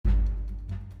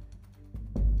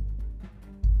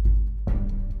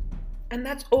And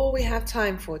that's all we have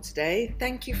time for today.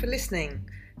 Thank you for listening.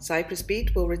 Cyprus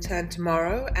Beat will return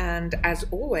tomorrow, and as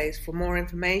always, for more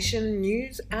information,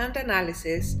 news, and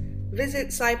analysis,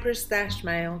 visit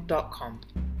cyprus-mail.com.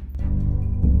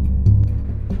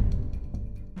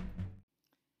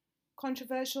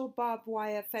 Controversial barbed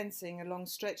wire fencing along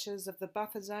stretches of the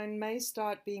buffer zone may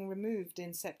start being removed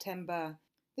in September.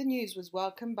 The news was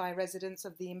welcomed by residents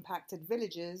of the impacted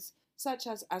villages, such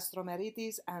as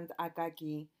Astromeritis and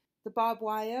Agagi. The barbed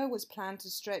wire was planned to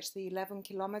stretch the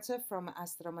 11-kilometre from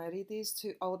Astromeritis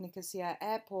to Old Nicosia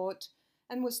Airport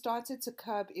and was started to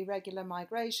curb irregular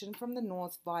migration from the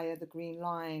north via the Green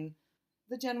Line.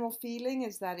 The general feeling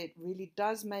is that it really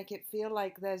does make it feel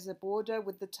like there's a border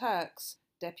with the Turks,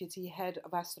 Deputy Head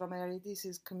of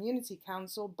Astromeritis' Community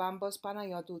Council Bambos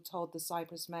Panayotou told the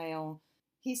Cyprus Mail.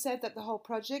 He said that the whole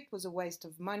project was a waste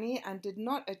of money and did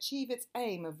not achieve its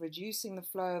aim of reducing the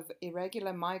flow of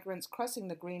irregular migrants crossing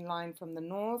the Green Line from the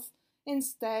north.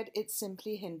 Instead, it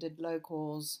simply hindered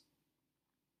locals.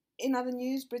 In other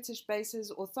news, British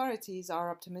bases authorities are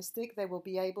optimistic they will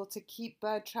be able to keep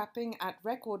bird trapping at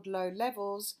record low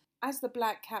levels as the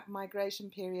blackcap migration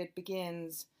period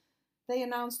begins. They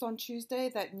announced on Tuesday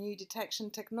that new detection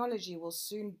technology will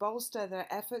soon bolster their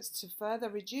efforts to further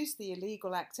reduce the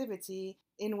illegal activity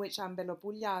in which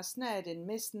ambelopoulia are snared in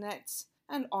mist nets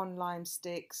and on lime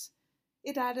sticks.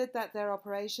 It added that their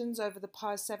operations over the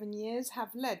past 7 years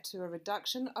have led to a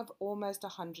reduction of almost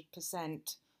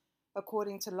 100%.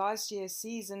 According to last year's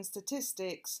season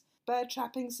statistics, bird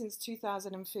trapping since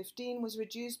 2015 was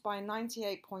reduced by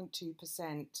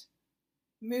 98.2%.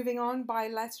 Moving on,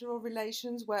 bilateral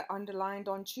relations were underlined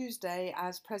on Tuesday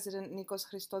as President Nikos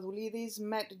Christodoulides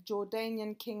met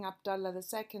Jordanian King Abdullah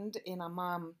II in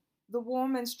Amman. The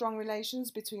warm and strong relations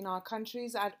between our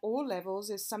countries at all levels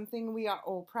is something we are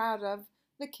all proud of,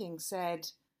 the king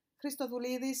said.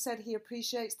 Christodoulides said he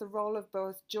appreciates the role of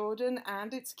both Jordan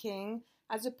and its king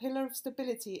as a pillar of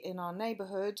stability in our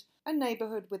neighbourhood, a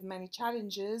neighbourhood with many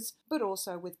challenges, but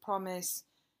also with promise.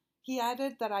 He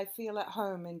added that I feel at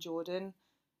home in Jordan.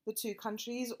 The two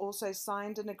countries also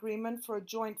signed an agreement for a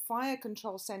joint fire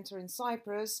control centre in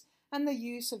Cyprus and the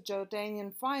use of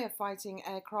Jordanian firefighting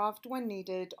aircraft when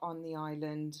needed on the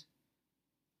island.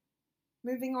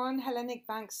 Moving on, Hellenic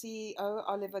Bank CEO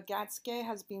Oliver Gatske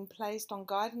has been placed on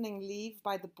gardening leave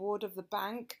by the board of the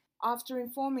bank after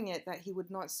informing it that he would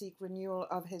not seek renewal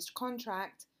of his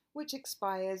contract, which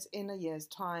expires in a year's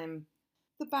time.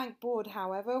 The bank board,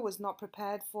 however, was not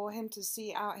prepared for him to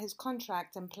see out his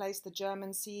contract and placed the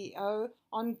German CEO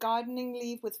on gardening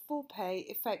leave with full pay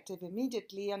effective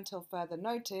immediately until further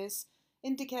notice,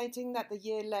 indicating that the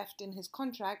year left in his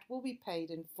contract will be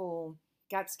paid in full.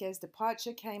 Gatske's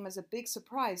departure came as a big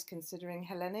surprise considering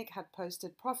Hellenic had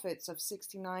posted profits of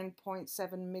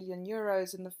 €69.7 million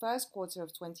in the first quarter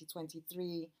of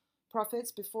 2023.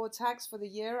 Profits before tax for the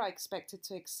year are expected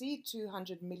to exceed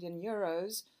 €200 million,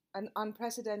 an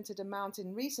unprecedented amount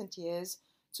in recent years,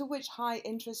 to which high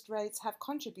interest rates have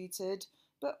contributed,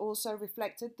 but also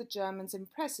reflected the Germans'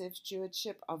 impressive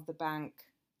stewardship of the bank.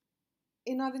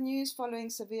 In other news, following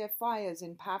severe fires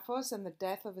in Paphos and the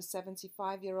death of a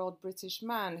 75-year-old British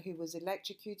man who was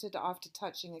electrocuted after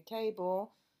touching a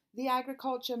cable, the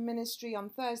Agriculture Ministry on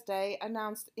Thursday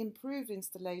announced improved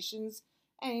installations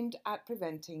aimed at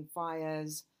preventing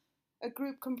fires. A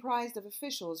group comprised of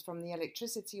officials from the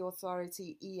Electricity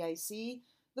Authority EAC,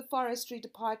 the Forestry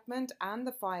Department and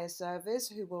the Fire Service,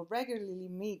 who will regularly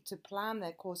meet to plan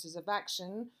their courses of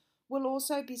action, will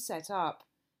also be set up.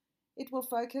 It will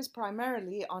focus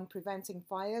primarily on preventing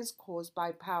fires caused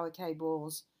by power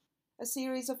cables. A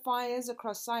series of fires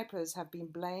across Cyprus have been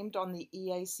blamed on the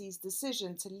EAC's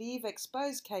decision to leave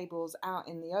exposed cables out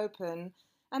in the open,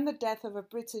 and the death of a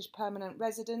British permanent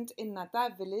resident in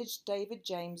Nadav village, David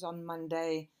James, on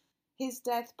Monday. His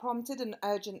death prompted an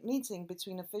urgent meeting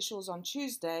between officials on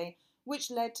Tuesday, which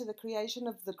led to the creation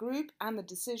of the group and the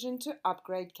decision to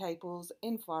upgrade cables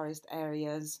in forest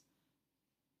areas.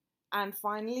 And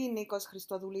finally, Nikos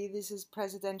Christodoulides'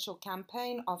 presidential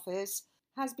campaign office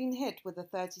has been hit with a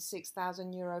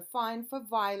 €36,000 fine for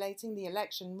violating the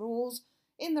election rules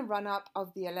in the run-up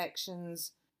of the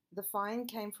elections. The fine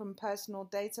came from Personal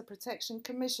Data Protection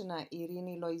Commissioner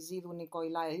Irini Loizidou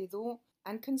Nikolaidou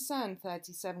and concerned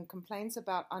 37 complaints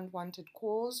about unwanted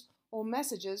calls or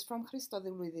messages from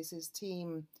Christodoulides'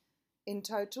 team. In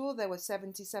total, there were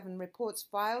 77 reports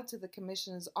filed to the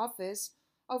Commissioner's office,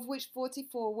 of which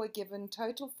 44 were given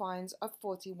total fines of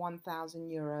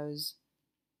 €41,000.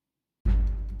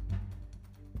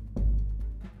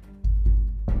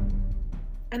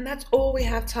 And that's all we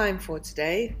have time for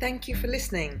today. Thank you for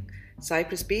listening.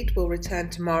 Cyprus Beat will return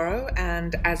tomorrow,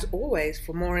 and as always,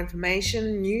 for more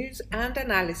information, news and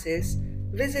analysis,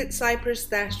 visit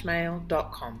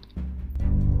cyprus-mail.com.